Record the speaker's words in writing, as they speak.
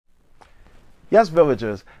Yes,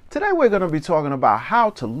 villagers, today we're going to be talking about how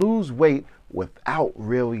to lose weight without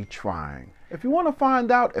really trying. If you want to find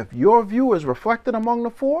out if your view is reflected among the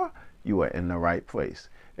four, you are in the right place.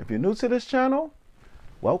 If you're new to this channel,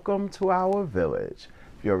 welcome to our village.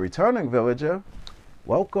 If you're a returning villager,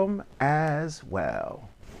 welcome as well.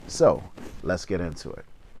 So, let's get into it.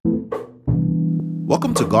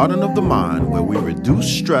 Welcome to Garden of the Mind, where we reduce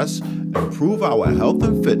stress, improve our health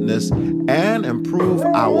and fitness, and improve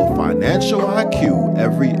our financial IQ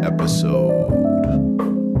every episode.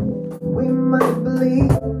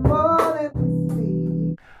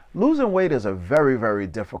 Losing weight is a very, very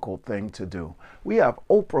difficult thing to do. We have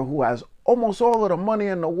Oprah, who has almost all of the money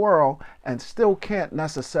in the world and still can't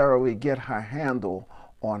necessarily get her handle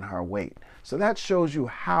on her weight. So that shows you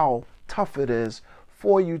how tough it is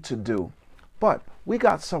for you to do. But we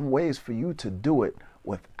got some ways for you to do it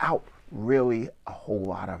without really a whole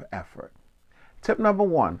lot of effort. Tip number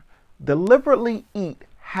one, deliberately eat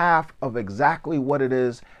half of exactly what it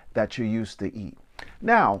is that you used to eat.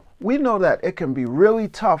 Now, we know that it can be really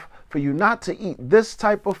tough for you not to eat this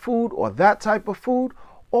type of food or that type of food.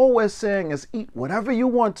 All we're saying is eat whatever you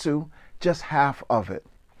want to, just half of it.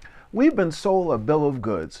 We've been sold a bill of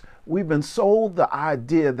goods. We've been sold the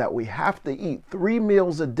idea that we have to eat 3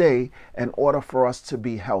 meals a day in order for us to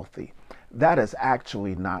be healthy. That is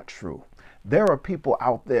actually not true. There are people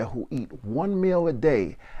out there who eat 1 meal a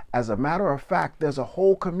day. As a matter of fact, there's a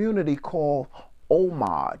whole community called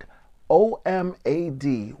OMAD,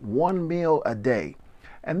 O-M-A-D, 1 meal a day.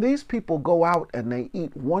 And these people go out and they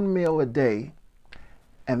eat 1 meal a day,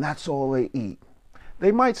 and that's all they eat.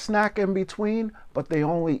 They might snack in between, but they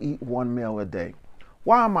only eat 1 meal a day.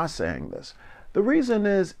 Why am I saying this? The reason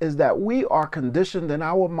is that we are conditioned in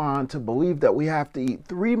our mind to believe that we have to eat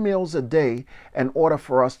 3 meals a day in order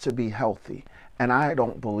for us to be healthy. And I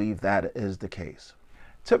don't believe that is the case.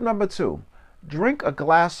 Tip number two, drink a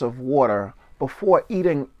glass of water before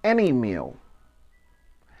eating any meal.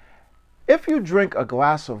 If you drink a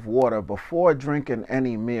glass of water before drinking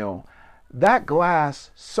any meal, that glass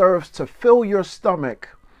serves to fill your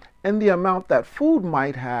stomach in the amount that food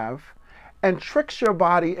might have and tricks your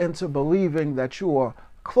body into believing that you are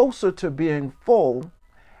closer to being full,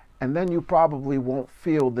 and then you probably won't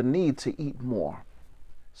feel the need to eat more.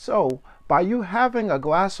 So, by you having a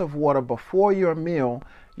glass of water before your meal,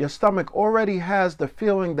 your stomach already has the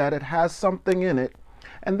feeling that it has something in it,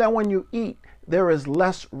 and then when you eat, there is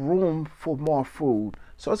less room for more food.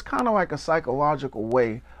 So it's kind of like a psychological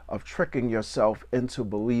way of tricking yourself into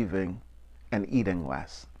believing and eating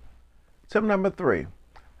less. Tip number three,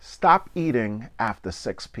 stop eating after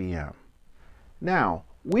 6 p.m. Now,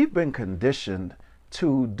 we've been conditioned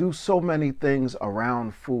to do so many things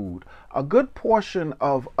around food. A good portion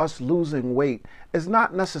of us losing weight is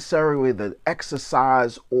not necessarily the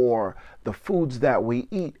exercise or the foods that we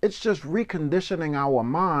eat. It's just reconditioning our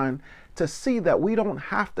mind to see that we don't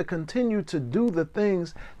have to continue to do the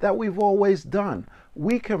things that we've always done.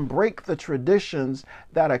 We can break the traditions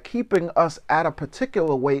that are keeping us at a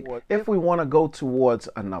particular weight if we want to go towards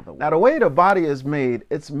another. Now, the way the body is made,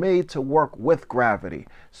 it's made to work with gravity.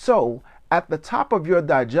 So, at the top of your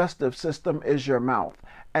digestive system is your mouth,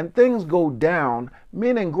 and things go down,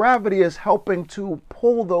 meaning gravity is helping to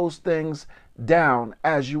pull those things down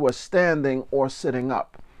as you are standing or sitting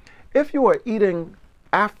up. If you are eating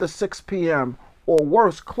after 6 p.m. or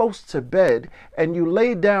worse, close to bed, and you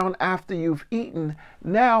lay down after you've eaten,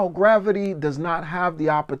 now gravity does not have the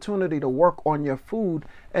opportunity to work on your food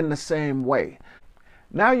in the same way.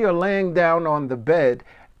 Now you're laying down on the bed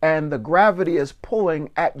and the gravity is pulling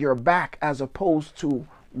at your back as opposed to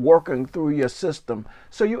working through your system.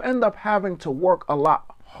 So you end up having to work a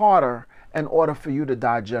lot harder in order for you to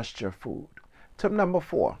digest your food. Tip number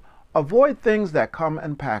four, avoid things that come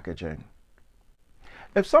in packaging.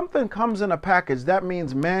 If something comes in a package, that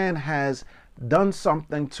means man has done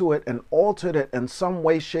something to it and altered it in some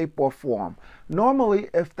way, shape, or form. Normally,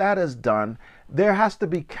 if that is done, there has to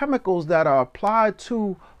be chemicals that are applied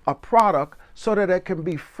to a product so that it can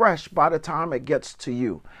be fresh by the time it gets to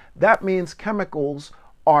you. That means chemicals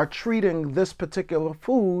are treating this particular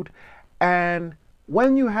food, and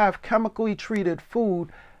when you have chemically treated food,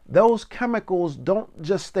 those chemicals don't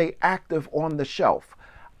just stay active on the shelf.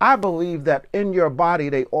 I believe that in your body,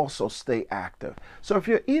 they also stay active. So if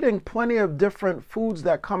you're eating plenty of different foods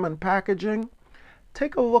that come in packaging,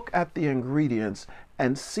 take a look at the ingredients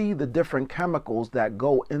and see the different chemicals that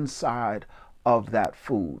go inside of that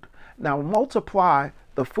food. Now multiply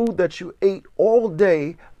the food that you ate all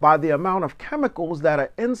day by the amount of chemicals that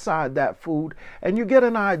are inside that food, and you get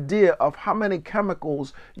an idea of how many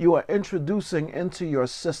chemicals you are introducing into your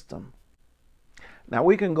system. Now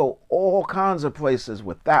we can go all kinds of places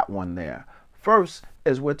with that one there. First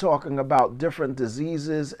is we're talking about different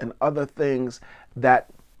diseases and other things that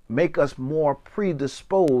make us more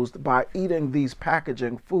predisposed by eating these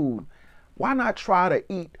packaging food. Why not try to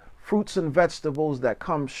eat fruits and vegetables that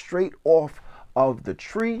come straight off of the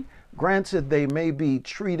tree? Granted, they may be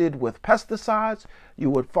treated with pesticides. You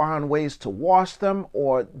would find ways to wash them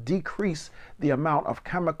or decrease the amount of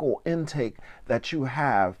chemical intake that you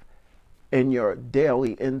have in your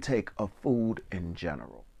daily intake of food in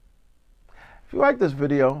general. If you like this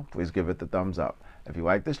video, please give it the thumbs up. If you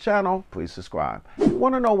like this channel, please subscribe. If you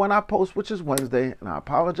want to know when I post, which is Wednesday, and I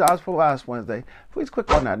apologize for last Wednesday, please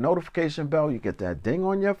click on that notification bell. You get that ding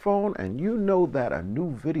on your phone, and you know that a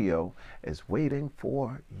new video is waiting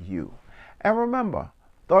for you. And remember,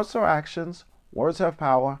 thoughts are actions, words have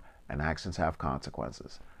power, and actions have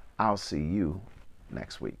consequences. I'll see you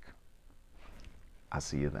next week. I'll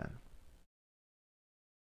see you then.